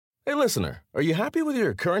Hey, listener, are you happy with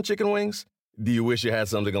your current chicken wings? Do you wish you had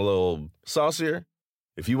something a little saucier?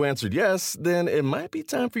 If you answered yes, then it might be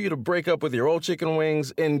time for you to break up with your old chicken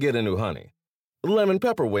wings and get a new honey. Lemon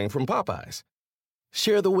pepper wing from Popeyes.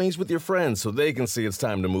 Share the wings with your friends so they can see it's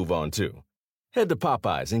time to move on too. Head to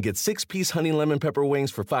Popeyes and get 6-piece honey lemon pepper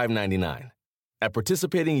wings for $5.99. At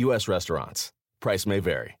participating U.S. restaurants. Price may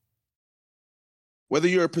vary. Whether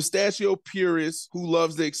you're a pistachio purist who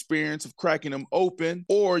loves the experience of cracking them open,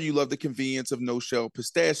 or you love the convenience of no-shell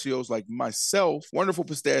pistachios like myself, Wonderful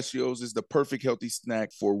Pistachios is the perfect healthy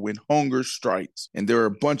snack for when hunger strikes. And there are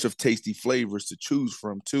a bunch of tasty flavors to choose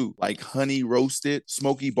from too, like honey roasted,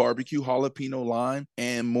 smoky barbecue, jalapeno lime,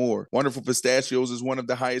 and more. Wonderful Pistachios is one of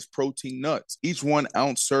the highest protein nuts. Each 1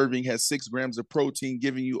 ounce serving has 6 grams of protein,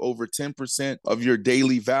 giving you over 10% of your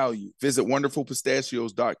daily value. Visit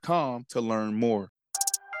wonderfulpistachios.com to learn more.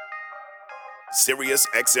 Sirius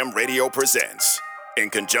XM Radio presents, in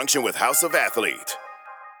conjunction with House of Athlete,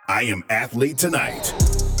 I Am Athlete Tonight.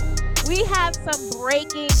 We have some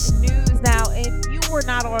breaking news now. If you were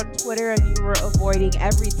not on Twitter and you were avoiding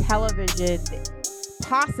every television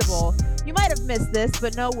possible, you might have missed this,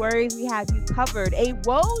 but no worries, we have you covered. A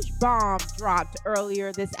Woj bomb dropped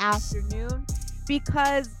earlier this afternoon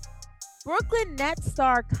because Brooklyn Nets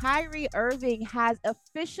star Kyrie Irving has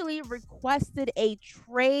officially requested a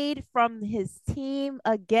trade from his team.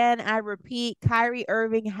 Again, I repeat, Kyrie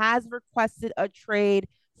Irving has requested a trade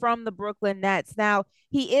from the Brooklyn Nets. Now,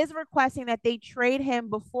 he is requesting that they trade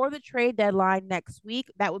him before the trade deadline next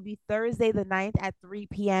week. That would be Thursday the 9th at 3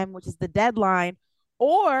 p.m., which is the deadline.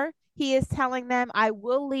 Or he is telling them, I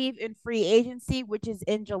will leave in free agency, which is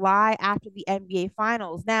in July after the NBA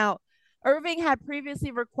Finals. Now, Irving had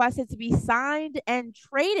previously requested to be signed and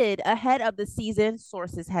traded ahead of the season,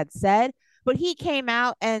 sources had said, but he came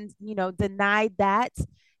out and, denied that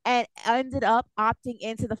and ended up opting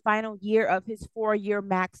into the final year of his 4-year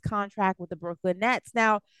max contract with the Brooklyn Nets.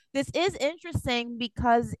 Now, this is interesting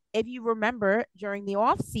because if you remember during the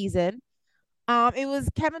offseason, it was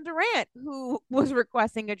Kevin Durant who was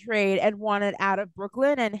requesting a trade and wanted out of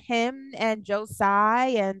Brooklyn, and him and Joe Tsai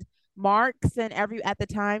and Marks and at the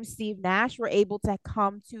time Steve Nash were able to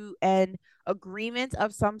come to an agreement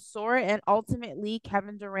of some sort, and ultimately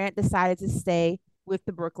Kevin Durant decided to stay with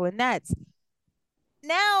the Brooklyn Nets.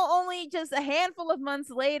 Now, only just a handful of months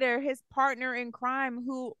later, his partner in crime,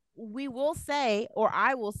 who we will say, or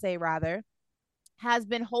I will say rather, has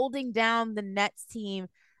been holding down the Nets team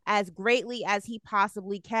as greatly as he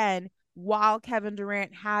possibly can while Kevin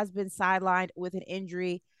Durant has been sidelined with an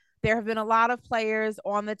injury. There have been a lot of players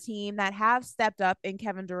on the team that have stepped up in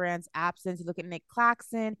Kevin Durant's absence. You look at Nick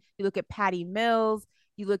Claxton, you look at Patty Mills,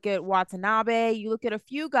 you look at Watanabe, you look at a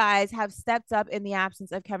few guys have stepped up in the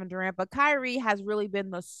absence of Kevin Durant, but Kyrie has really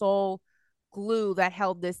been the sole glue that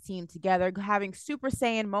held this team together, having Super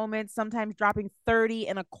Saiyan moments, sometimes dropping 30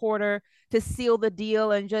 and a quarter to seal the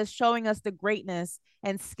deal and just showing us the greatness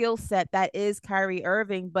and skill set that is Kyrie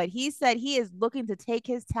Irving. But he said he is looking to take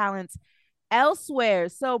his talents elsewhere.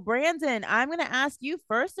 So, Brandon, I'm going to ask you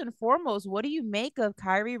first and foremost, what do you make of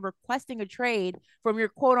Kyrie requesting a trade from your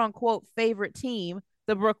quote unquote favorite team,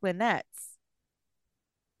 the Brooklyn Nets?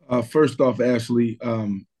 First off, Ashley,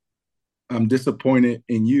 I'm disappointed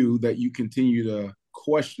in you that you continue to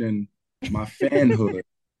question my fanhood.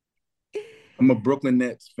 I'm a Brooklyn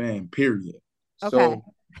Nets fan, period. Okay. So,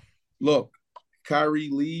 look, Kyrie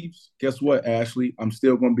leaves. Guess what, Ashley? I'm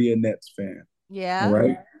still going to be a Nets fan. Yeah. All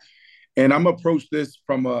right. And I'm approach this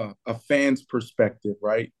from a fan's perspective,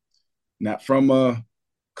 right? Not from a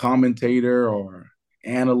commentator or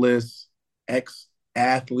analyst,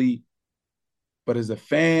 ex-athlete, but as a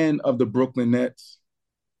fan of the Brooklyn Nets,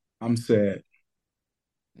 I'm sad.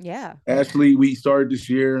 Yeah. Ashley, we started this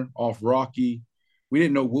year off rocky. We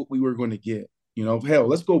didn't know what we were going to get. Hell,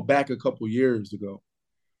 let's go back a couple years ago.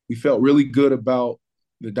 We felt really good about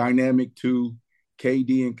the dynamic to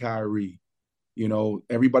KD and Kyrie.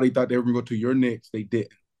 Everybody thought they were going to go to your Knicks. They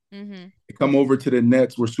didn't. Mm-hmm. They come over to the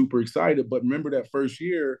Nets. We're super excited. But remember that first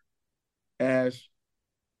year, Ash,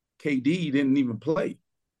 KD didn't even play.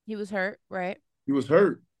 He was hurt, right? He was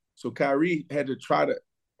hurt. So Kyrie had to try to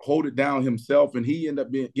hold it down himself, and he ended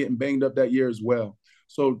up getting banged up that year as well.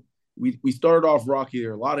 So we started off rocky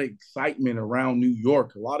there. A lot of excitement around New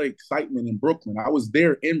York, a lot of excitement in Brooklyn. I was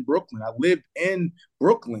there in Brooklyn. I lived in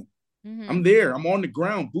Brooklyn. Mm-hmm. I'm there. I'm on the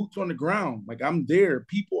ground, boots on the ground. Like, I'm there.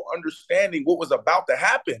 People understanding what was about to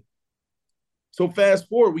happen. So fast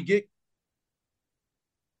forward, we get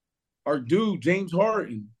our dude, James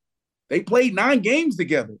Harden. They played 9 games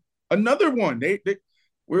together. Another one. We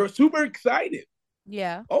were super excited.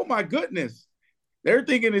 Yeah. Oh, my goodness. They're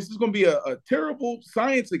thinking this is going to be a terrible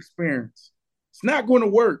science experience. It's not going to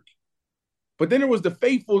work. But then there was the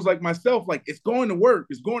faithfuls like myself, like, it's going to work.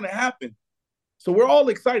 It's going to happen. So we're all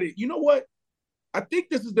excited. You know what? I think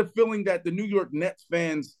this is the feeling that the New York Knicks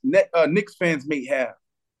fans may have.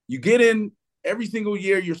 You get in every single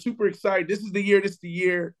year, you're super excited. This is the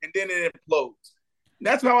year, and then it implodes.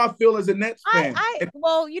 That's how I feel as a Nets fan.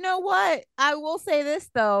 Well, you know what? I will say this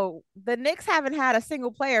though: the Knicks haven't had a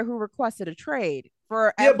single player who requested a trade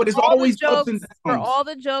but it's always ups and downs. For all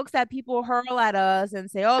the jokes that people hurl at us and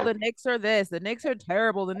say, "Oh, the Knicks are this, the Knicks are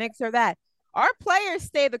terrible, the Knicks are that." Our players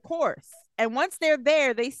stay the course, and once they're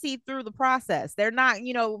there, they see through the process. They're not,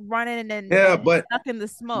 running and stuck in the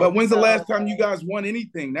smoke. But when's the last time you guys won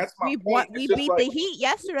anything? That's my point. We beat the Heat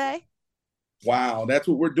yesterday. Wow, that's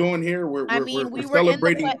what we're doing here. We're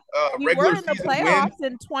celebrating regular season playoffs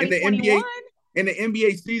in 2021. And the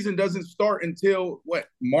NBA season doesn't start until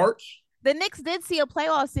March? The Knicks did see a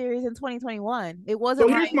playoff series in 2021. It wasn't.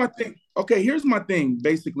 So here's my thing. Okay, here's my thing.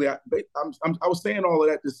 Basically, I was saying all of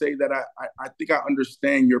that to say that I think I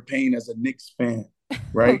understand your pain as a Knicks fan,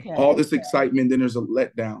 right? Okay, all this excitement, then there's a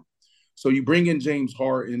letdown. So you bring in James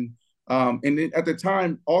Harden, and then at the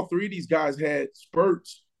time, all three of these guys had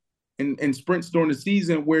spurts and sprints during the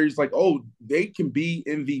season where he's like, oh, they can be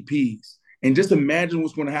MVPs. And just imagine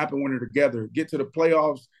what's going to happen when they're together. Get to the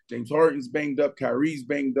playoffs, James Harden's banged up, Kyrie's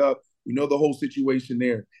banged up. You know the whole situation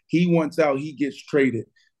there. He wants out, he gets traded.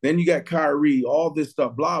 Then you got Kyrie, all this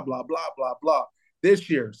stuff, blah, blah, blah, blah, blah. This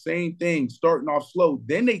year, same thing, starting off slow.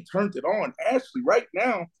 Then they turned it on. Actually, right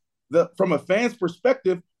now, from a fan's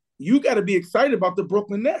perspective, you got to be excited about the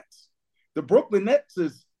Brooklyn Nets. The Brooklyn Nets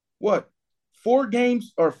is, 6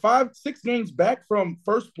 games back from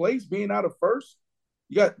first place, being out of first.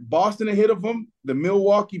 You got Boston ahead of them, the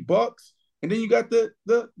Milwaukee Bucks, and then you got the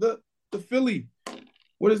Philly.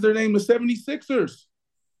 What is their name? The 76ers.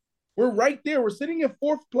 We're right there. We're sitting in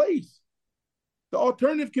fourth place. The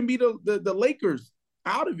alternative can be the Lakers.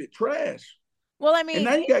 Out of it, trash. Well, I mean, and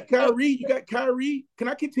now you got Kyrie. Can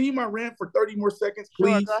I continue my rant for 30 more seconds,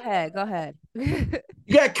 please? Sure, go ahead.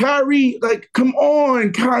 You got Kyrie. Like, come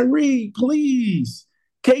on, Kyrie, please.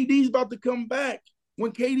 KD's about to come back.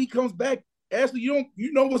 When KD comes back, Ashley, you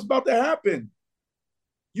know what's about to happen.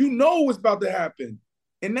 You know what's about to happen.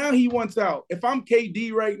 And now he wants out. If I'm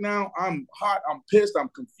KD right now, I'm hot, I'm pissed, I'm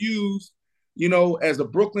confused. As a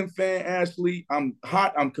Brooklyn fan, Ashley, I'm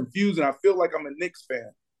hot, I'm confused, and I feel like I'm a Knicks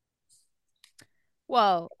fan.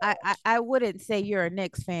 Well, I wouldn't say you're a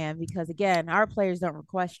Knicks fan because, again, our players don't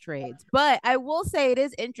request trades. But I will say it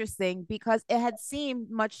is interesting because it had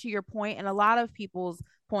seemed, much to your point and a lot of people's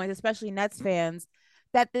points, especially Nets fans,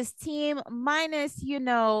 that this team, minus,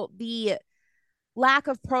 the lack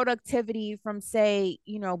of productivity from, say,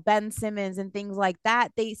 Ben Simmons and things like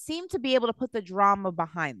that, they seem to be able to put the drama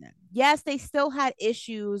behind them. Yes, they still had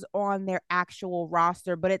issues on their actual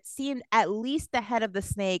roster, but it seemed at least the head of the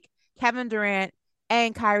snake, Kevin Durant,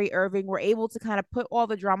 and Kyrie Irving were able to kind of put all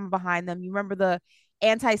the drama behind them. You remember the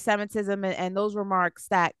anti-Semitism and those remarks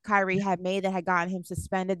that Kyrie had made that had gotten him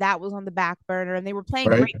suspended. That was on the back burner, and they were playing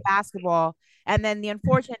great basketball. And then the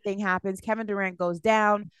unfortunate thing happens. Kevin Durant goes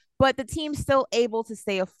down, but the team's still able to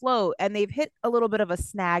stay afloat, and they've hit a little bit of a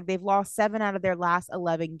snag. They've lost 7 out of their last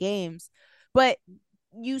 11 games, but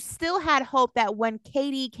you still had hope that when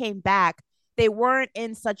KD came back, they weren't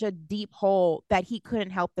in such a deep hole that he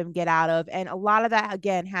couldn't help them get out of. And a lot of that,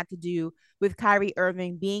 again, had to do with Kyrie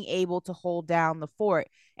Irving being able to hold down the fort.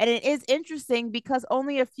 And it is interesting because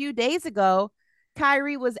only a few days ago,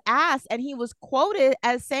 Kyrie was asked and he was quoted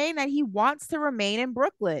as saying that he wants to remain in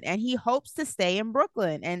Brooklyn and he hopes to stay in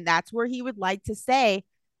Brooklyn. And that's where he would like to stay.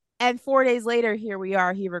 And 4 days later, here we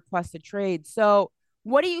are, he requested trade. So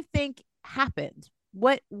what do you think happened?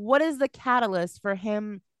 What is the catalyst for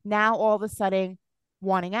him now all of a sudden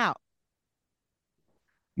wanting out?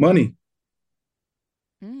 Money.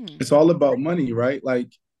 It's all about money, right?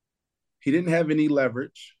 Like, he didn't have any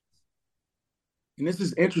leverage. And this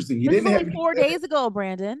is interesting. He didn't have 4 days ago,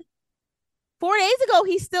 Brandon. 4 days ago,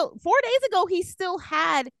 he still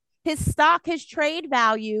had his stock, his trade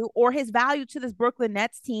value, or his value to this Brooklyn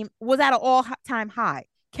Nets team was at an all-time high.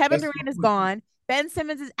 Kevin Durant is gone. Ben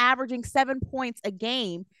Simmons is averaging 7 points a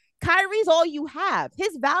game. Kyrie's all you have.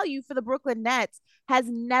 His value for the Brooklyn Nets has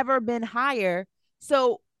never been higher.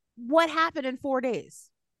 So what happened in 4 days?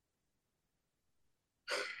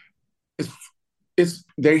 It's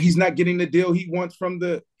there. He's not getting the deal he wants from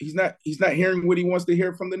he's not hearing what he wants to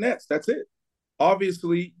hear from the Nets. That's it.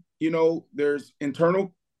 Obviously, there's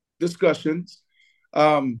internal discussions.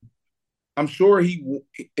 I'm sure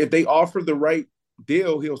if they offer the right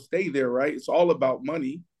deal, he'll stay there, right? It's all about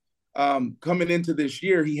money. coming into this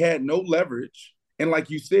year, he had no leverage. And like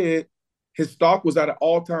you said, his stock was at an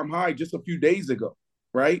all-time high just a few days ago,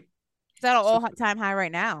 right? It's at an all-time high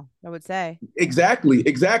right now, I would say. Exactly.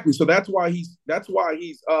 So that's why he's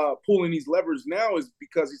pulling these levers now, is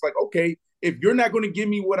because he's like, okay, if you're not going to give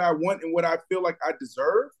me what I want and what I feel like I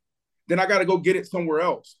deserve, then I got to go get it somewhere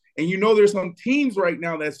else. And there's some teams right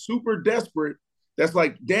now that's super desperate. That's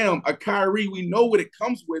like, damn, a Kyrie, we know what it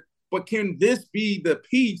comes with, but can this be the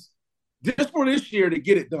piece just for this year to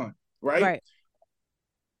get it done, right?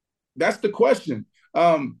 That's the question.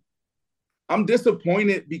 I'm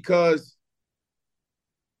disappointed because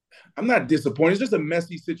I'm not disappointed. It's just a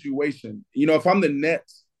messy situation. If I'm the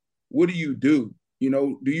Nets, what do you do?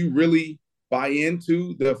 Do you really buy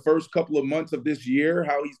into the first couple of months of this year,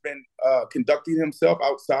 how he's been conducting himself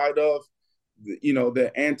outside of,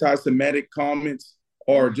 the anti-Semitic comments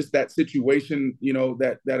or just that situation,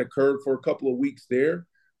 that occurred for a couple of weeks there.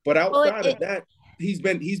 But outside of that, he's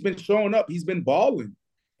been showing up. He's been balling.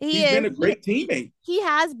 He's been a great teammate. He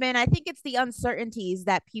has been. I think it's the uncertainties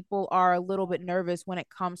that people are a little bit nervous when it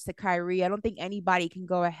comes to Kyrie. I don't think anybody can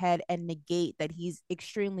go ahead and negate that he's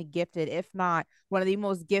extremely gifted, if not one of the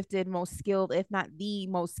most gifted, most skilled, if not the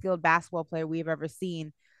most skilled basketball player we've ever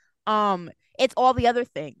seen. It's all the other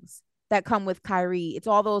things that come with Kyrie. It's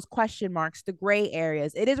all those question marks, the gray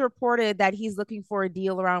areas. It is reported that he's looking for a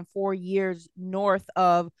deal around 4 years north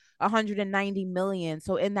of 190 million.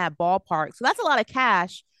 So in that ballpark. So that's a lot of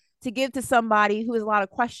cash to give to somebody who has a lot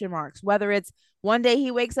of question marks, whether it's one day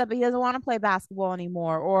he wakes up and he doesn't want to play basketball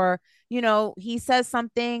anymore, or, he says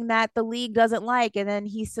something that the league doesn't like and then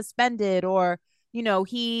he's suspended, or,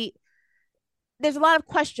 there's a lot of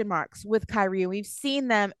question marks with Kyrie. We've seen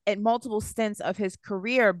them at multiple stints of his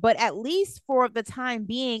career, but at least for the time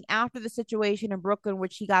being, after the situation in Brooklyn,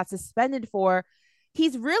 which he got suspended for,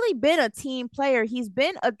 he's really been a team player. He's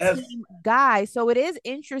been a team guy. So it is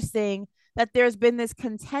interesting that there's been this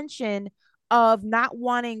contention of not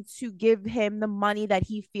wanting to give him the money that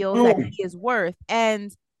he feels that he is worth.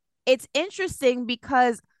 And it's interesting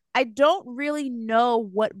because I don't really know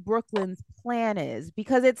what Brooklyn's plan is,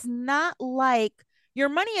 because it's not like your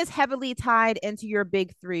money is heavily tied into your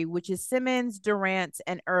big three, which is Simmons, Durant,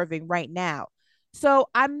 and Irving right now. So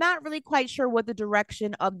I'm not really quite sure what the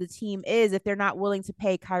direction of the team is if they're not willing to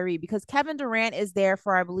pay Kyrie, because Kevin Durant is there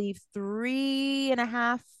for, I believe,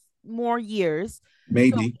 3.5 more years.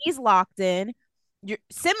 Maybe. So he's locked in.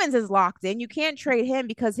 Simmons is locked in. You can't trade him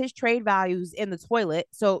because his trade value's in the toilet.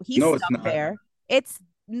 So he's stuck there.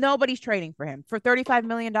 Nobody's trading for him for $35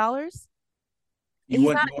 million. He's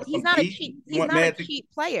not a cheap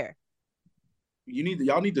player.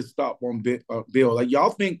 Y'all need to stop on Bill. Like,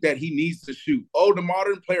 y'all think that he needs to shoot. Oh, the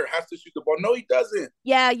modern player has to shoot the ball. No, he doesn't.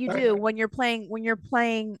 Yeah, you do. When you're playing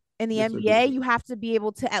in the NBA, you have to be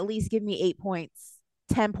able to at least give me 8 points,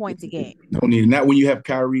 10 points a game. Don't need that when you have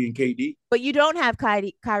Kyrie and KD. But you don't have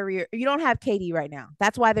Kyrie. You don't have KD right now.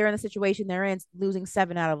 That's why they're in the situation they're in, losing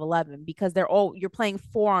 7 out of 11, because you're playing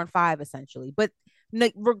 4-on-5 essentially. But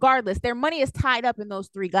regardless, their money is tied up in those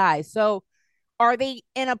three guys. So are they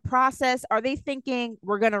in a process? Are they thinking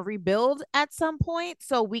we're going to rebuild at some point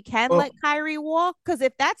so we can let Kyrie walk? Because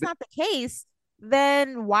if that's not the case,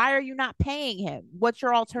 then why are you not paying him? What's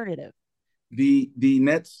your alternative? The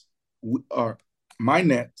Nets my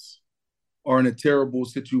Nets are in a terrible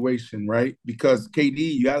situation, right? Because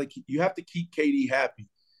KD, you have to keep KD happy.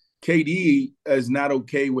 KD is not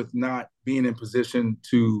okay with not being in position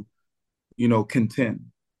to, contend,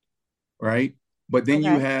 right? But then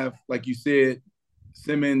you have, like you said,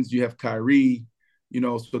 Simmons, you have Kyrie,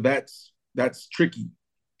 so that's tricky.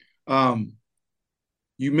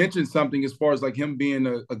 You mentioned something as far as like him being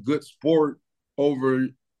a good sport over,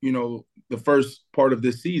 the first part of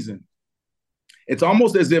this season. It's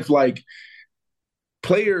almost as if like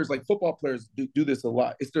players, like football players do this a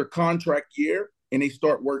lot. It's their contract year and they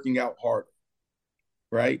start working out harder,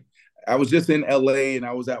 right? I was just in LA and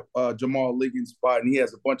I was at Jamal Liggins' spot, and he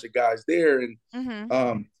has a bunch of guys there. And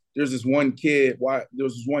there's this one kid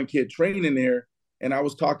training there, and I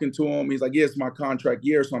was talking to him. He's like, yeah, it's my contract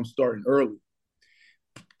year, so I'm starting early.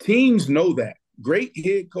 Teams know that. Great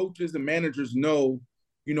head coaches and managers know,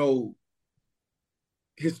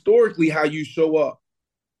 historically how you show up.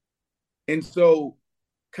 And so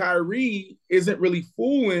Kyrie isn't really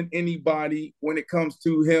fooling anybody when it comes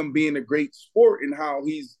to him being a great sport and how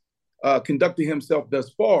he's conducted himself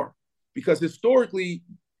thus far, because historically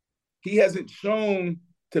he hasn't shown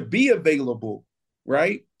to be available,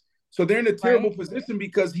 right? So they're in a terrible position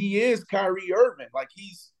because he is Kyrie Irving. Like,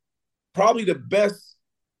 he's probably the best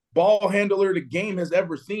ball handler the game has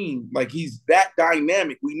ever seen. Like, he's that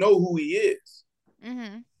dynamic. We know who he is.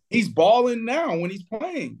 He's balling now when he's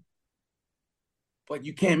playing, but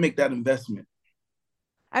you can't make that investment.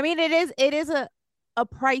 I mean, it is a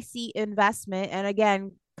pricey investment. And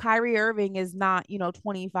again, Kyrie Irving is not,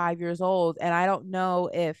 25 years old. And I don't know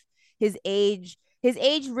if his age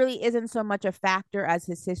really isn't so much a factor as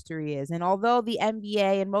his history is. And although the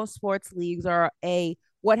NBA and most sports leagues are a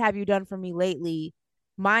what have you done for me lately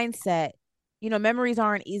mindset, memories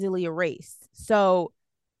aren't easily erased. So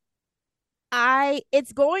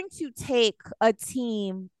it's going to take a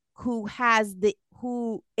team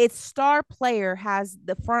who its star player has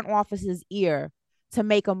the front office's ear to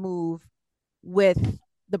make a move with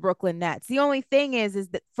the Brooklyn Nets. The only thing is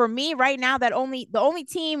that for me right now, the only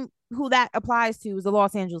team who that applies to is the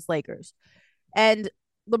Los Angeles Lakers. And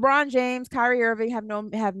LeBron James, Kyrie Irving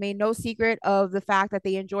have made no secret of the fact that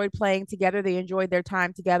they enjoyed playing together. They enjoyed their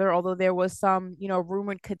time together, although there was some,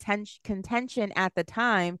 rumored contention at the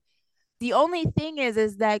time. The only thing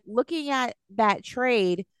is that looking at that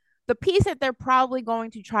trade, the piece that they're probably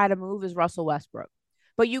going to try to move is Russell Westbrook.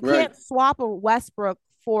 But you can't swap a Westbrook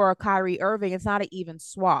for a Kyrie Irving. It's not an even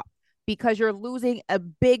swap because you're losing a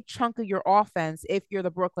big chunk of your offense if you're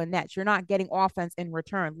the Brooklyn Nets. You're not getting offense in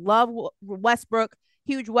return. Love Westbrook,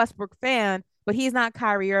 huge Westbrook fan, but he's not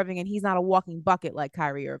Kyrie Irving and he's not a walking bucket like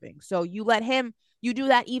Kyrie Irving. So you do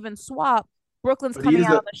that even swap. Brooklyn's coming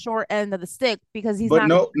out on the short end of the stick because he's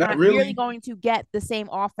not really going to get the same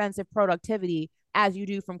offensive productivity as you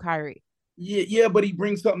do from Kyrie. Yeah, but he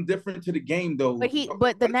brings something different to the game, though.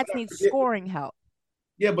 But the Nets need scoring help.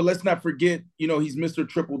 Yeah, but let's not forget, he's Mr.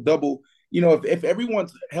 Triple-Double. If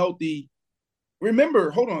everyone's healthy,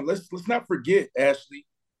 remember, hold on, let's not forget, Ashley,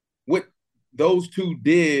 what those two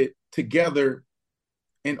did together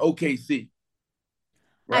in OKC.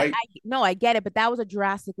 Right? I get it, but that was a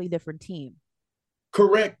drastically different team.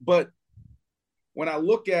 Correct, but when I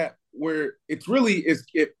look at where it's really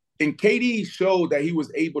and KD showed that he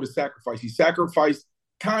was able to sacrifice. He sacrificed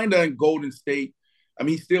kind of in Golden State. I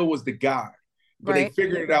mean, he still was the guy, but they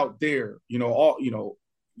figured it out there.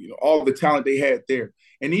 All the talent they had there,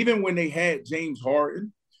 and even when they had James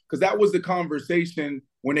Harden, because that was the conversation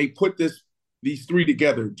when they put these three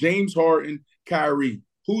together: James Harden, Kyrie.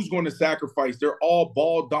 Who's going to sacrifice? They're all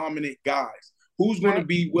ball dominant guys. Who's going to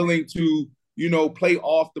be willing to play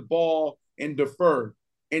off the ball and defer?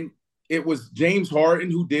 And it was James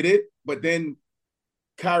Harden who did it, but then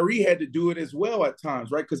Kyrie had to do it as well at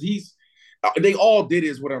times, right? Because they all did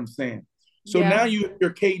is what I'm saying. So now you're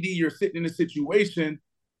KD, you're sitting in a situation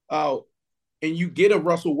and you get a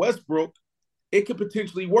Russell Westbrook, it could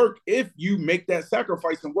potentially work if you make that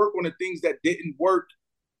sacrifice and work on the things that didn't work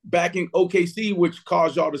back in OKC, which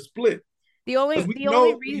caused y'all to split. The only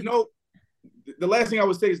reason the last thing I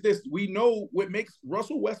would say is this: we know what makes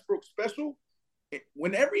Russell Westbrook special.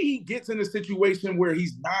 Whenever he gets in a situation where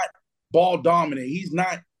he's not ball dominant, he's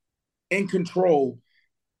not in control,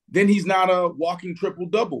 then he's not a walking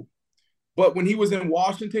triple-double. But when he was in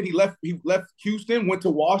Washington, he left Houston, went to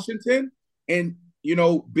Washington, and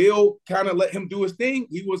Bill kind of let him do his thing.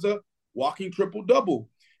 He was a walking triple-double.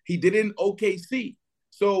 He did it in OKC.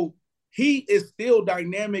 So he is still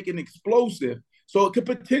dynamic and explosive. So it could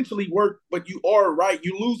potentially work, but you are right.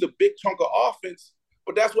 You lose a big chunk of offense,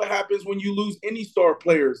 but that's what happens when you lose any star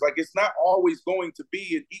players. Like, it's not always going to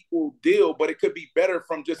be an equal deal, but it could be better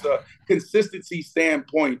from just a consistency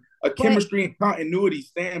standpoint, a chemistry and continuity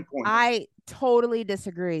standpoint. I totally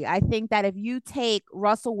disagree. I think that if you take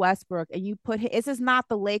Russell Westbrook and you this is not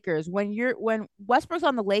the Lakers. When Westbrook's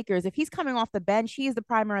on the Lakers, if he's coming off the bench, he's the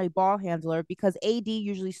primary ball handler because AD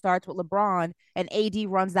usually starts with LeBron and AD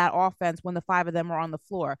runs that offense when the five of them are on the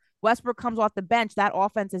floor. Westbrook comes off the bench, that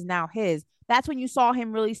offense is now his. That's when you saw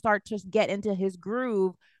him really start to get into his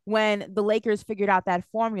groove when the Lakers figured out that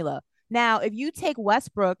formula. Now, if you take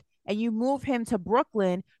Westbrook and you move him to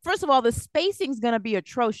Brooklyn, first of all, the spacing is going to be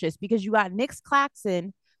atrocious because you got Nick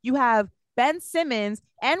Claxton, you have Ben Simmons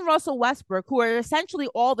and Russell Westbrook, who are essentially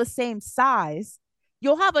all the same size.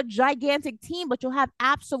 You'll have a gigantic team, but you'll have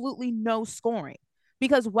absolutely no scoring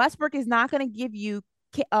because Westbrook is not going to give you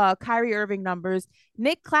Kyrie Irving numbers.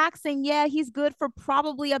 Nick Claxton, he's good for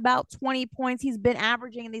probably about 20 points. He's been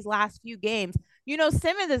averaging in these last few games.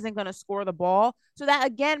 Simmons isn't going to score the ball. So that,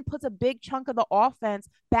 again, puts a big chunk of the offense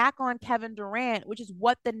back on Kevin Durant, which is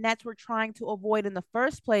what the Nets were trying to avoid in the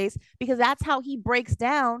first place, because that's how he breaks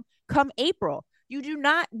down come April. You do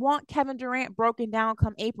not want Kevin Durant broken down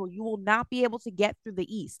come April. You will not be able to get through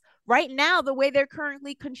the East. Right now, the way they're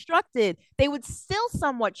currently constructed, they would still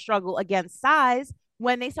somewhat struggle against size.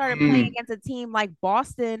 when they started playing against a team like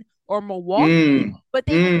Boston or Milwaukee, but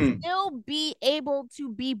they would still be able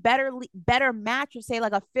to be better match with, say,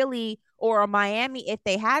 like a Philly or a Miami if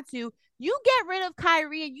they had to. You get rid of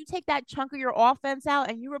Kyrie and you take that chunk of your offense out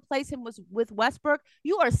and you replace him with Westbrook,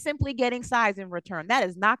 you are simply getting size in return. That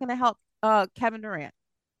is not going to help Kevin Durant.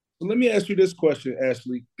 So let me ask you this question,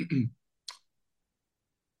 Ashley.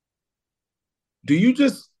 Do you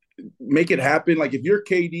just make it happen? Like, if you're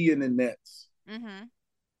KD in the Nets,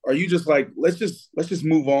 are you just like, let's just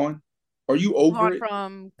move on? Are you over it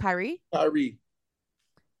from Kyrie? Kyrie.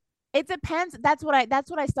 It depends. That's what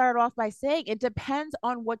I started off by saying. It depends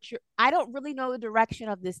on what I don't really know the direction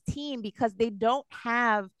of this team because they don't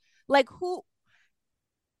have like who.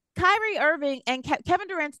 Kyrie Irving and Kevin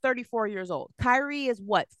Durant's 34 years old. Kyrie is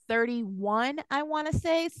what, 31, I want to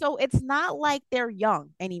say. So it's not like they're young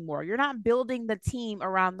anymore. You're not building the team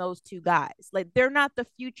around those two guys. Like, they're not the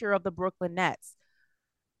future of the Brooklyn Nets.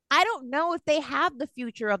 I don't know if they have the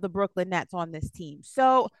future of the Brooklyn Nets on this team.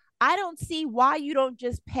 So I don't see why you don't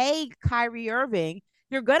just pay Kyrie Irving.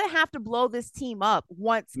 You're going to have to blow this team up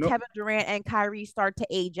once Kevin Durant and Kyrie start to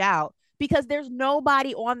age out because there's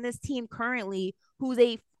nobody on this team currently who's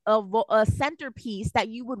a centerpiece that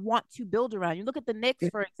you would want to build around. You look at the Knicks,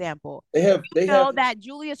 for example. They have that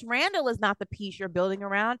Julius Randle is not the piece you're building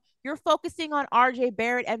around. You're focusing on RJ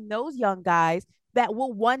Barrett and those young guys that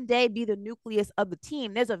will one day be the nucleus of the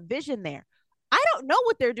team. There's a vision there. I don't know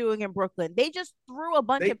what they're doing in Brooklyn. They just threw a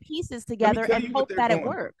bunch of pieces together and hoped that it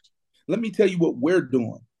worked. Let me tell you what we're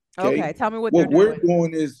doing. Okay, tell me what we're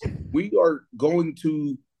doing is we are going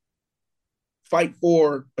to fight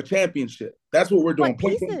for a championship. That's what we're doing.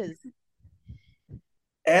 What pieces?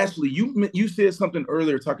 Ashley, you said something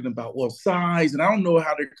earlier talking about, well, size, and I don't know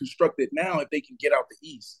how they're constructed now if they can get out the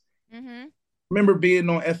East. Remember being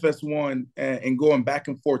on FS1 and going back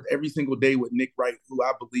and forth every single day with Nick Wright, who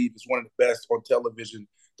I believe is one of the best on television,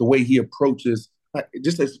 the way he approaches,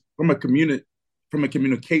 just as from a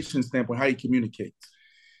communication standpoint, how he communicates.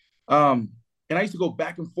 And I used to go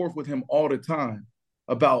back and forth with him all the time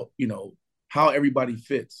about, how everybody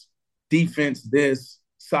fits. Defense, this,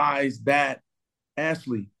 size, that.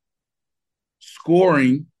 Ashley,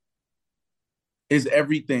 scoring is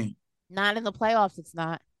everything. Not in the playoffs, it's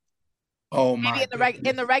not. Oh my! Maybe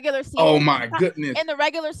in the regular season. Oh my goodness! In the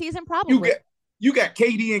regular season, probably. You got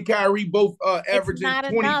KD and Kyrie both averaging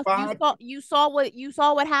 25. You saw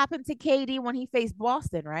what happened to KD when he faced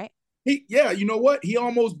Boston, right? You know what? He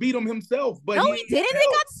almost beat him himself, but no, he didn't. They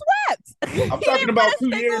got swept. I'm talking about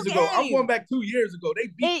 2 years ago. I'm going back 2 years ago.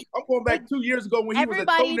 I'm going back 2 years ago when he was a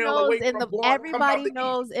toenail away from everybody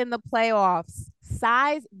knows in the playoffs,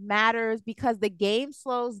 size matters because the game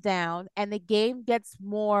slows down and the game gets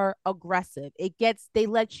more aggressive. They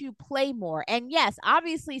let you play more. And yes,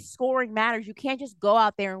 obviously scoring matters. You can't just go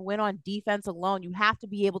out there and win on defense alone. You have to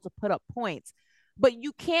be able to put up points. But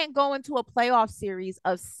you can't go into a playoff series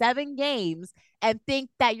of 7 games and think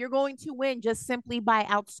that you're going to win just simply by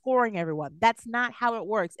outscoring everyone. That's not how it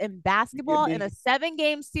works. In basketball, in a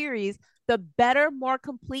 7-game series, the better, more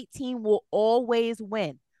complete team will always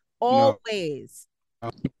win. Always.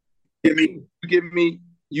 No. You give me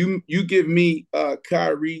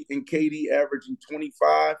Kyrie and KD averaging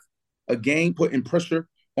 25 a game, putting pressure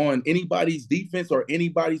on anybody's defense or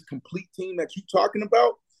anybody's complete team that you're talking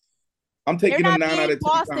about. I'm taking them 9 out of 10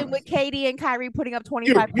 Boston times. With KD and Kyrie putting up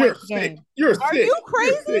 25 points a game. You're sick. Are you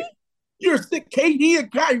crazy? You're sick. KD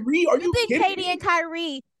and Kyrie? Are you think kidding KD and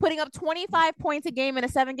Kyrie putting up 25 points a game in a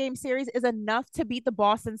 7-game series is enough to beat the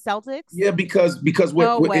Boston Celtics? Yeah, because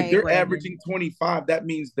if they're averaging 25, that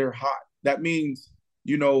means they're hot. That means,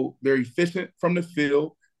 they're efficient from the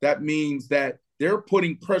field. That means that they're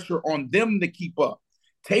putting pressure on them to keep up.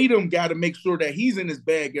 Tatum got to make sure that he's in his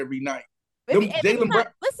bag every night.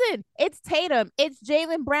 Listen, it's Tatum, it's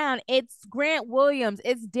Jaylen Brown, it's Grant Williams,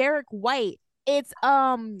 it's Derek White, it's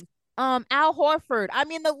Al Horford. I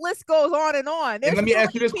mean, the list goes on and on. And let me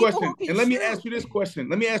ask you this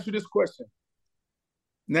question.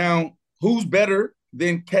 Now, who's better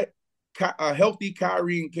than healthy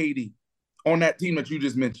Kyrie and KD on that team that you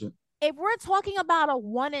just mentioned? If we're talking about a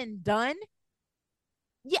one and done,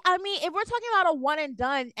 if we're talking about a one and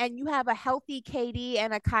done and you have a healthy KD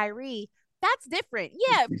and a Kyrie, that's different.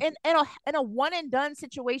 Yeah, in a one and done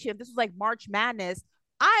situation, if this was like March Madness,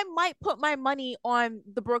 I might put my money on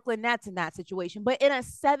the Brooklyn Nets in that situation. But in a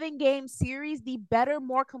 7-game series, the better,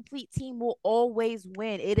 more complete team will always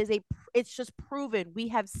win. It's just proven. We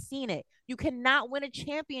have seen it. You cannot win a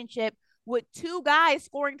championship with 2 guys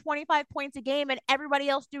scoring 25 points a game and everybody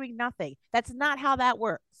else doing nothing. That's not how that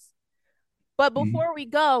works. But before we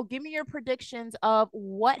go, give me your predictions of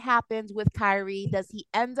what happens with Kyrie. Does he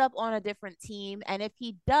end up on a different team? And if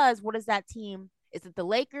he does, what is that team? Is it the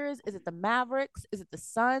Lakers? Is it the Mavericks? Is it the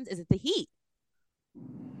Suns? Is it the Heat?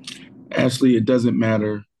 Ashley, it doesn't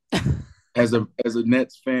matter. As a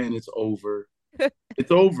Nets fan, it's over.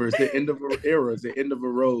 It's over. It's the end of an era. It's the end of a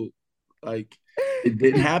road. Like, it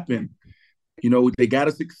didn't happen. You know, they got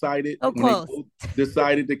us excited when they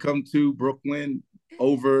decided to come to Brooklyn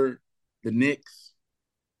over the Knicks,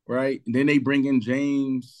 right? And then they bring in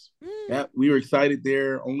James. We were excited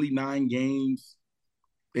there. Only 9 games.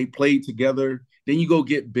 They played together. Then you go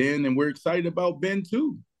get Ben, and we're excited about Ben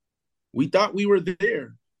too. We thought we were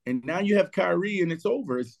there. And now you have Kyrie, and it's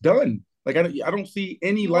over. It's done. Like, I don't see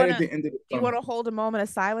any light at the end of the tunnel. You want to hold a moment of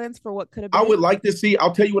silence for what could have been? I would like to see –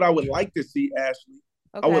 I'll tell you what I would like to see, Ashley.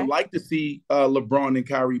 Okay. I would like to see LeBron and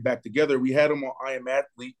Kyrie back together. We had him on I Am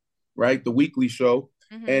Athlete, right, the weekly show.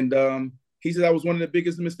 And he said that was one of the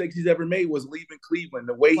biggest mistakes he's ever made was leaving Cleveland.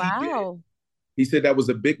 The way he did it, he said that was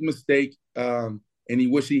a big mistake, and he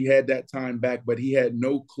wished he had that time back, but he had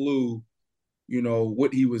no clue, you know,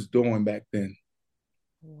 what he was doing back then.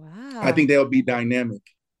 Wow. I think they'll be dynamic.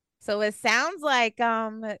 So it sounds like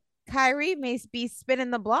Kyrie may be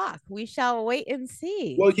spinning the block. We shall wait and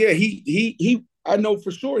see. Well, yeah, he I know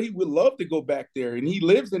for sure he would love to go back there, and he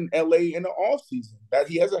lives in LA in the off season. That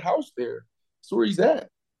he has a house there. That's where he's at.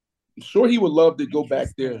 I'm sure he would love to go back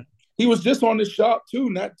there. He was just on the shop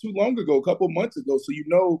too, not too long ago, a couple months ago. So you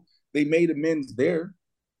know they made amends there.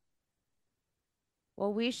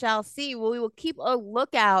 Well, we shall see. Well, we will keep a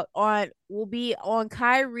lookout on. We'll be on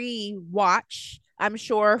Kyrie watch, I'm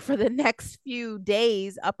sure, for the next few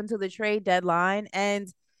days up until the trade deadline, and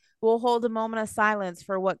we'll hold a moment of silence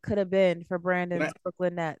for what could have been for Brandon's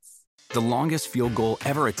Brooklyn Nets. The longest field goal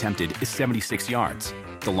ever attempted is 76 yards.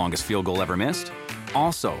 The longest field goal ever missed?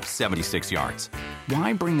 Also 76 yards.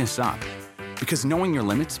 Why bring this up? Because knowing your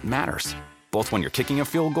limits matters, both when you're kicking a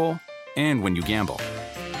field goal and when you gamble.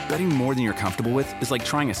 Betting more than you're comfortable with is like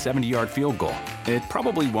trying a 70-yard field goal. It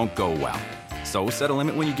probably won't go well. So set a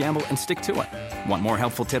limit when you gamble and stick to it. Want more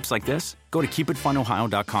helpful tips like this? Go to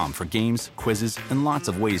keepitfunohio.com for games, quizzes, and lots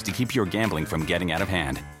of ways to keep your gambling from getting out of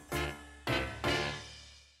hand.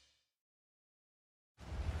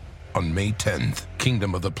 On May 10th,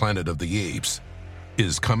 Kingdom of the Planet of the Apes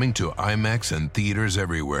is coming to IMAX and theaters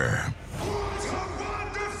everywhere.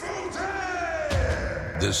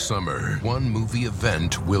 This summer, one movie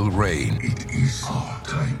event will reign. It is our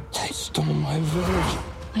time. They stole my village.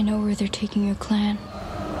 I know where they're taking your clan.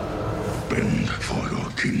 Bend for your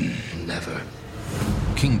king. Never.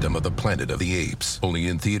 Kingdom of the Planet of the Apes. Only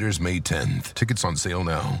in theaters May 10th. Tickets on sale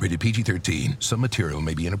now. Rated PG-13. Some material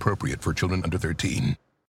may be inappropriate for children under 13.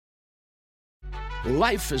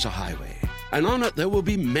 Life is a highway, and on it there will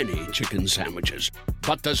be many chicken sandwiches.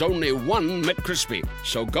 But there's only one McCrispy.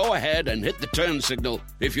 So go ahead and hit the turn signal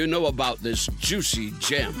if you know about this juicy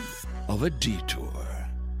gem of a detour.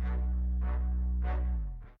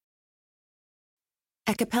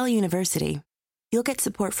 At Capella University, you'll get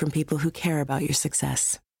support from people who care about your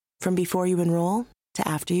success. From before you enroll to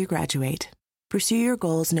after you graduate, pursue your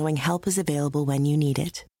goals knowing help is available when you need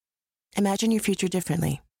it. Imagine your future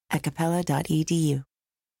differently at capella.edu.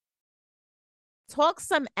 Talk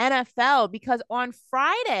some NFL, because on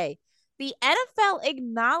Friday, the NFL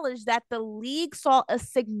acknowledged that the league saw a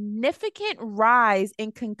significant rise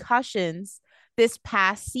in concussions this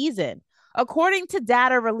past season. According to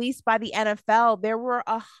data released by the NFL, there were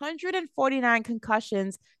 149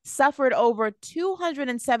 concussions suffered over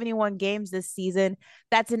 271 games this season.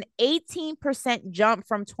 That's an 18% jump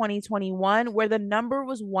from 2021, where the number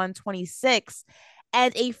was 126,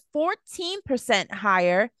 and a 14%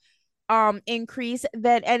 higher increase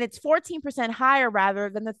and it's 14% higher rather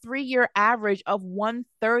than the 3-year average of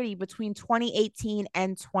 130 between 2018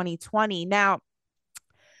 and 2020. Now,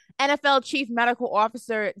 NFL Chief Medical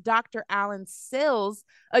Officer Dr. Alan Sills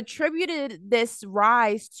attributed this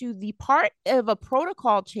rise to the part of a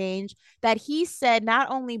protocol change that he said not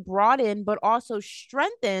only brought in but also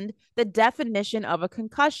strengthened the definition of a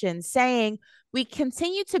concussion, saying, "We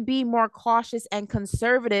continue to be more cautious and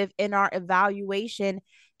conservative in our evaluation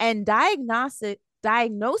and diagnosis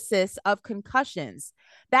of concussions."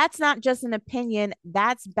 That's not just an opinion,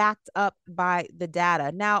 that's backed up by the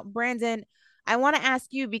data. Now, Brandon, I want to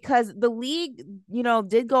ask you, because the league,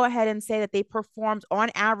 did go ahead and say that they performed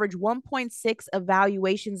on average 1.6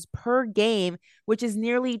 evaluations per game, which is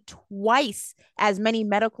nearly twice as many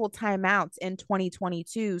medical timeouts in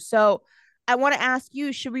 2022. So I want to ask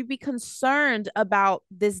you, should we be concerned about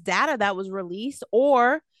this data that was released,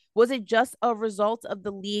 or Was it just a result of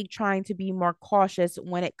the league trying to be more cautious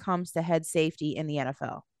when it comes to head safety in the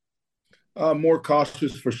NFL? More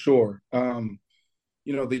cautious for sure. The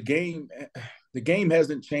game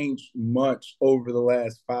hasn't changed much over the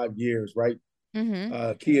last 5 years, right?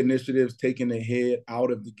 Key initiatives taking the head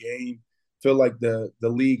out of the game. Feel like the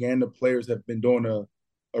league and the players have been doing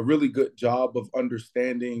a really good job of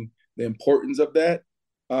understanding the importance of that.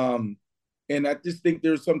 And I just think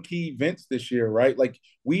there's some key events this year, right? Like,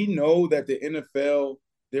 we know that the NFL,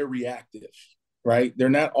 they're reactive, right? They're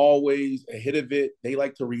not always ahead of it. They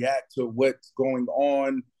like to react to what's going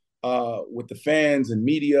on with the fans and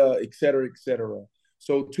media, et cetera, et cetera.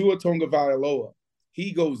 So Tua Tagovailoa,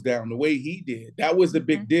 he goes down the way he did. That was a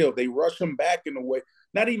big deal. They rush him back in a way,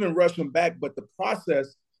 not even rush him back, but the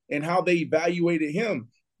process and how they evaluated him,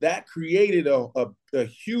 that created a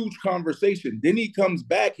huge conversation. Then he comes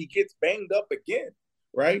back, he gets banged up again,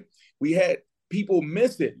 right? We had people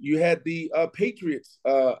miss it. You had the Patriots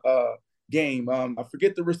game. I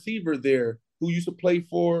forget the receiver there who used to play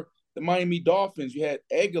for the Miami Dolphins. You had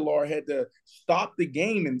Aguilar had to stop the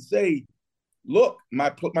game and say, look, my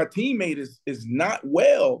teammate is not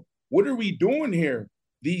well. What are we doing here?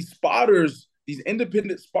 These spotters, these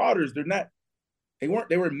independent spotters,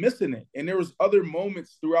 they were missing it. And there was other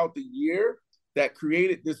moments throughout the year that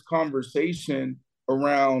created this conversation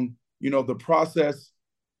around, the process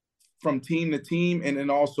from team to team and then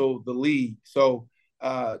also the league. So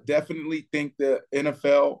definitely think the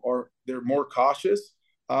NFL they're more cautious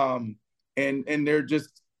and they're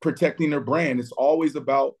just protecting their brand. It's always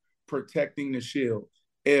about protecting the shield.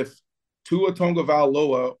 If Tua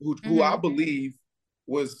Tagovailoa, who I believe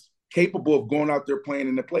was capable of going out there playing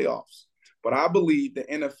in the playoffs, but I believe the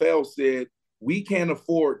NFL said we can't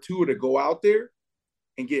afford Tua to go out there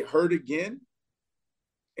and get hurt again.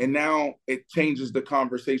 And now it changes the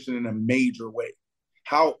conversation in a major way.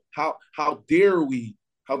 How dare we?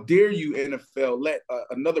 How dare you, NFL, let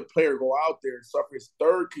another player go out there and suffer his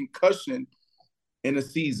third concussion in a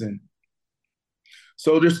season?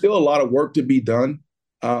 So there's still a lot of work to be done.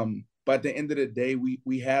 But at the end of the day,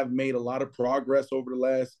 we have made a lot of progress over the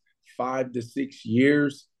last 5 to 6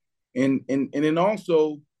 years. And then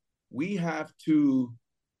also we have to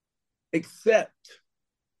accept,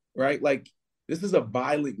 right? Like, this is a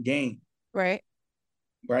violent game. Right.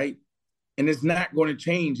 Right. And it's not going to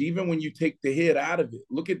change even when you take the head out of it.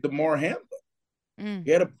 Look at Damar Hamlin.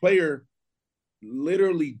 He had a player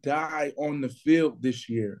literally die on the field this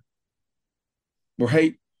year.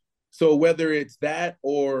 Right. So whether it's that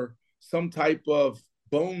or some type of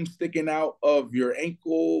bone sticking out of your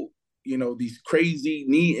ankle, these crazy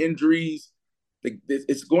knee injuries,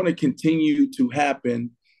 it's going to continue to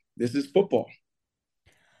happen. This is football.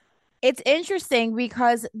 It's interesting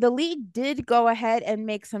because the league did go ahead and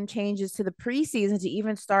make some changes to the preseason to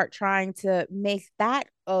even start trying to make that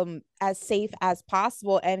as safe as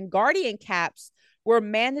possible. And guardian caps were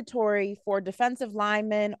mandatory for defensive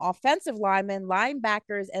linemen, offensive linemen,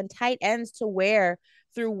 linebackers, and tight ends to wear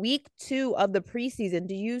through week 2 of the preseason.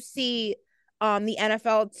 Do you see the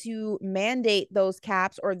NFL to mandate those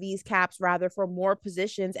caps, or these caps rather, for more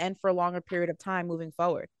positions and for a longer period of time moving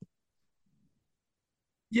forward?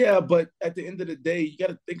 Yeah, but at the end of the day, you got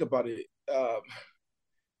to think about it.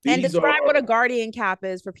 And describe what a guardian cap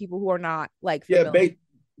is for people who are not like familiar. Yeah,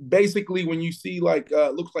 basically when you see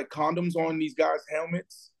looks like condoms on these guys'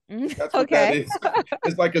 helmets. That's what that is.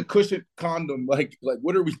 It's like a cushion condom. Like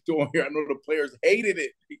what are we doing here? I know the players hated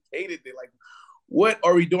it. He hated it. Like, what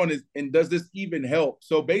are we doing? And does this even help?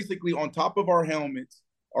 So basically, on top of our helmets,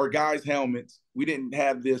 our guys' helmets, we didn't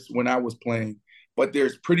have this when I was playing, but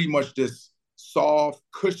there's pretty much this soft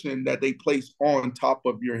cushion that they place on top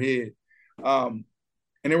of your head. And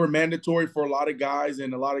they were mandatory for a lot of guys,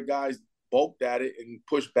 and a lot of guys balked at it and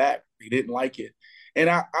pushed back. They didn't like it. And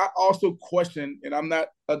I also question, and I'm not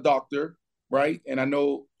a doctor, right? And I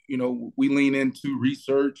know, we lean into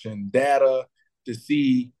research and data to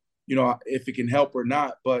see, if it can help or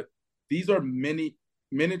not. But these are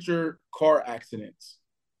miniature car accidents.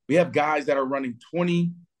 We have guys that are running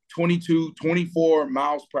 20, 22, 24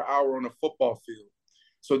 miles per hour on a football field.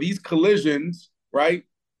 So these collisions, right,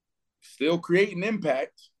 still create an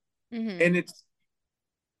impact. And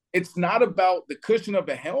it's not about the cushion of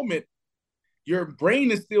the helmet. Your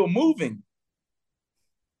brain is still moving.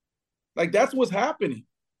 Like, that's what's happening.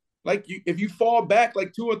 Like, if you fall back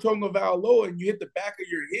like Tua Tagovailoa and you hit the back of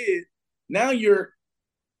your head, now you're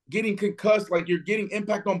getting concussed, like you're getting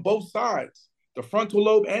impact on both sides, the frontal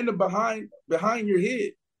lobe and the behind your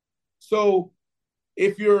head. So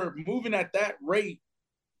if you're moving at that rate,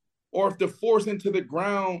 or if the force into the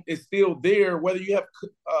ground is still there, whether you have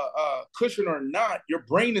cushion or not, your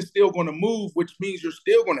brain is still going to move, which means you're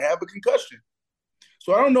still going to have a concussion.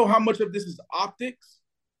 So I don't know how much of this is optics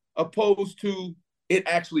opposed to it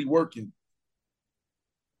actually working.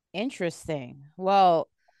 Interesting. Well,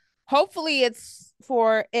 hopefully it's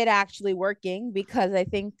for it actually working, because I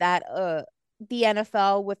think that the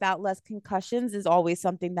NFL without less concussions is always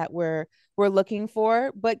something that we're looking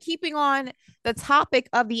for. But keeping on the topic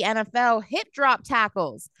of the NFL, hip drop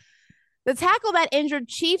tackles. The tackle that injured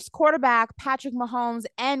Chiefs quarterback Patrick Mahomes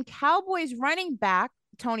and Cowboys running back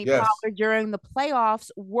Tony Pollard during the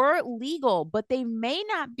playoffs were legal, but they may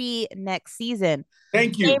not be next season.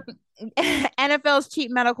 Thank you. NFL's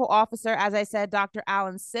chief medical officer, as I said, Dr.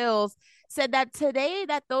 Alan Sills, said that today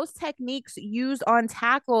that those techniques used on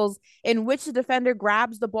tackles in which the defender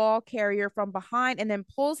grabs the ball carrier from behind and then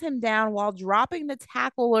pulls him down while dropping the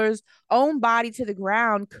tackler's own body to the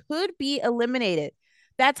ground could be eliminated.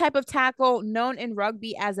 That type of tackle, known in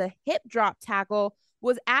rugby as a hip drop tackle,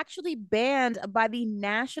 was actually banned by the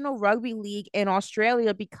National Rugby League in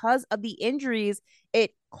Australia because of the injuries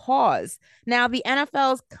it caused. Now, the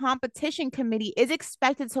NFL's competition committee is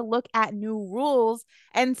expected to look at new rules,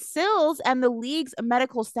 and Sills and the league's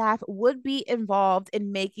medical staff would be involved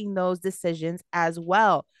in making those decisions as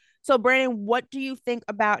well. So, Brandon, what do you think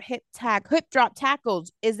about hip drop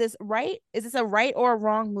tackles? Is this right? Is this a right or a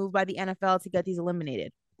wrong move by the NFL to get these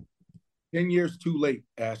eliminated? 10 years too late,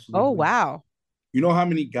 Ashley. Oh, wow. You know how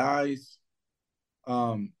many guys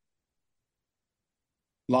lost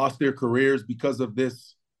their careers because of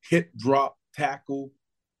this hip drop tackle?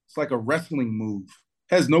 It's like a wrestling move.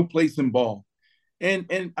 Has no place in ball.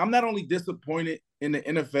 And I'm not only disappointed in the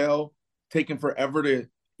NFL taking forever to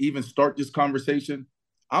even start this conversation,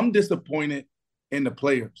 I'm disappointed in the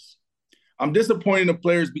players. I'm disappointed in the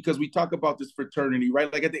players because we talk about this fraternity,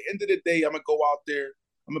 right? Like at the end of the day, I'm going to go out there.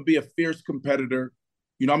 I'm going to be a fierce competitor.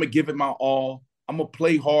 You know, I'm going to give it my all. I'm going to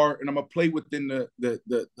play hard, and I'm going to play within the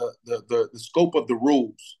scope of the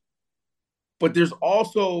rules. But there's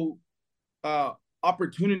also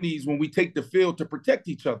opportunities when we take the field to protect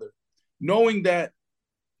each other, knowing that,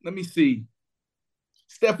 let me see,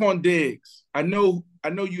 Stephon Diggs, I know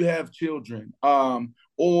you have children,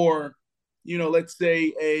 or, you know, let's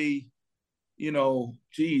say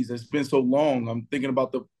it's been so long. I'm thinking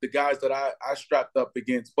about the guys that I strapped up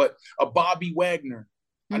against, but a Bobby Wagner.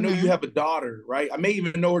 I know you have a daughter, right? I may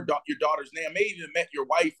even know your daughter's name. I may even met your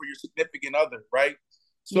wife or your significant other, right?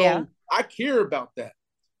 So I care about that.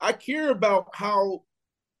 I care about how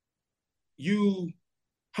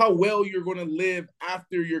well you're going to live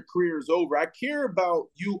after your career is over. I care about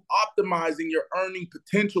you optimizing your earning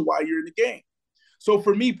potential while you're in the game. So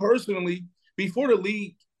for me personally, before the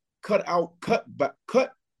league cut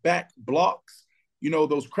back blocks, you know,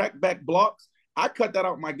 those crackback blocks, I cut that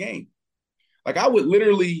out my game. Like I would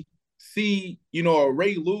literally see, you know, a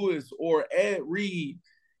Ray Lewis or Ed Reed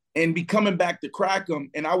and be coming back to crack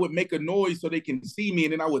them, and I would make a noise so they can see me,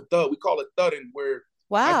 and then I would thud. We call it thudding, where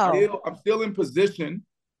I'm still in position.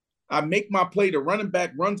 I make my play. The running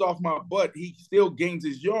back runs off my butt. He still gains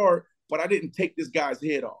his yard, but I didn't take this guy's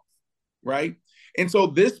head off, right? And so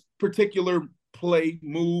this particular play,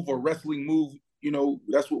 move, or wrestling move, you know,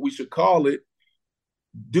 that's what we should call it.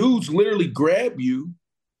 Dudes literally grab you.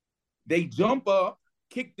 They jump up,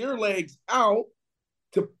 kick their legs out,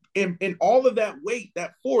 and all of that weight,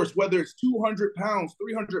 that force, whether it's 200 pounds,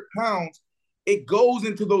 300 pounds, it goes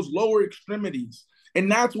into those lower extremities.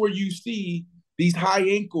 And that's where you see these high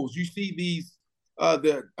ankles. You see these,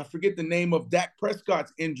 I forget the name of Dak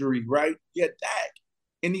Prescott's injury, right? Yeah, Dak.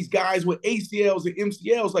 And these guys with ACLs and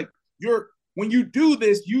MCLs, like when you do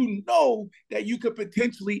this, you know that you could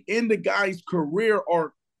potentially end the guy's career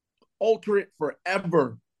or alter it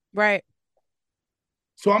forever. Right.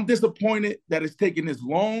 So I'm disappointed that it's taken this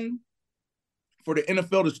long for the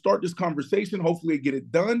NFL to start this conversation. Hopefully they get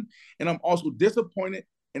it done. And I'm also disappointed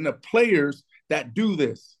in the players that do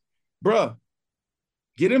this. Bruh,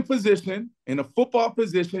 get in position, in a football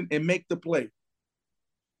position, and make the play.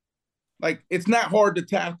 Like, it's not hard to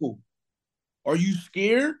tackle. Are you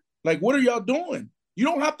scared? Like, what are y'all doing? You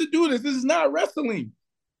don't have to do this. This is not wrestling.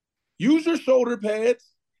 Use your shoulder pads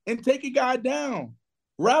and take a guy down.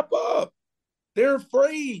 Wrap up. They're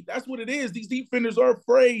afraid. That's what it is. These defenders are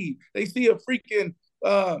afraid. They see a freaking,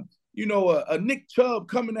 a Nick Chubb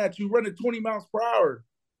coming at you running 20 miles per hour.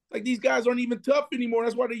 Like, these guys aren't even tough anymore.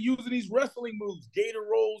 That's why they're using these wrestling moves, gator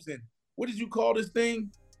rolls, and what did you call this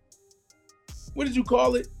thing? What did you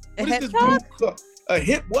call it? What is this move? A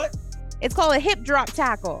hip what? It's called a hip drop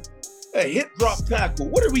tackle. A hip drop tackle.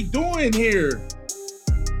 What are we doing here?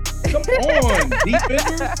 Come on,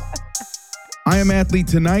 defenders. I Am Athlete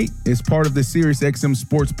Tonight is part of the SiriusXM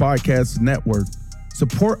Sports Podcast Network.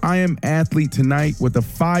 Support I Am Athlete Tonight with a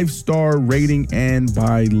 5-star rating and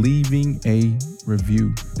by leaving a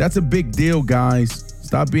review. That's a big deal, guys.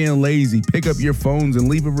 Stop being lazy. Pick up your phones and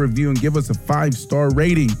leave a review and give us a 5-star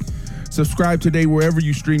rating. Subscribe today wherever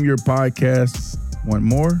you stream your podcasts. Want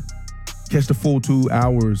more? Catch the full 2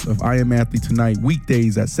 hours of I Am Athlete Tonight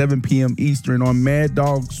weekdays at 7 p.m. Eastern on Mad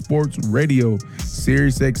Dog Sports Radio,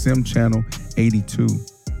 SiriusXM Channel 82.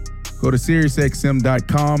 Go to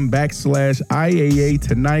SiriusXM.com/IAA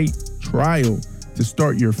Tonight trial to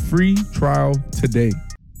start your free trial today.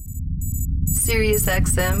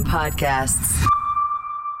 SiriusXM Podcasts.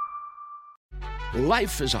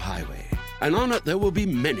 Life is a highway, and on it there will be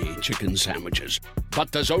many chicken sandwiches.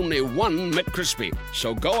 But there's only one McCrispy.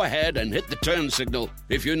 So go ahead and hit the turn signal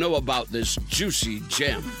if you know about this juicy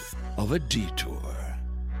gem of a detour.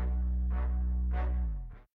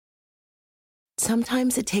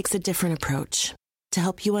 Sometimes it takes a different approach to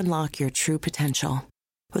help you unlock your true potential.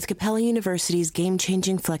 With Capella University's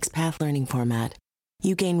game-changing FlexPath learning format,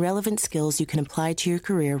 you gain relevant skills you can apply to your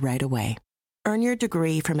career right away. Earn your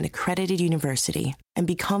degree from an accredited university and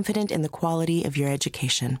be confident in the quality of your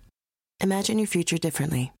education. Imagine your future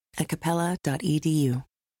differently at capella.edu.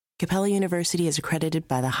 Capella University is accredited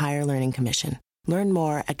by the Higher Learning Commission. Learn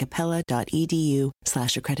more at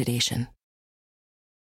capella.edu/accreditation.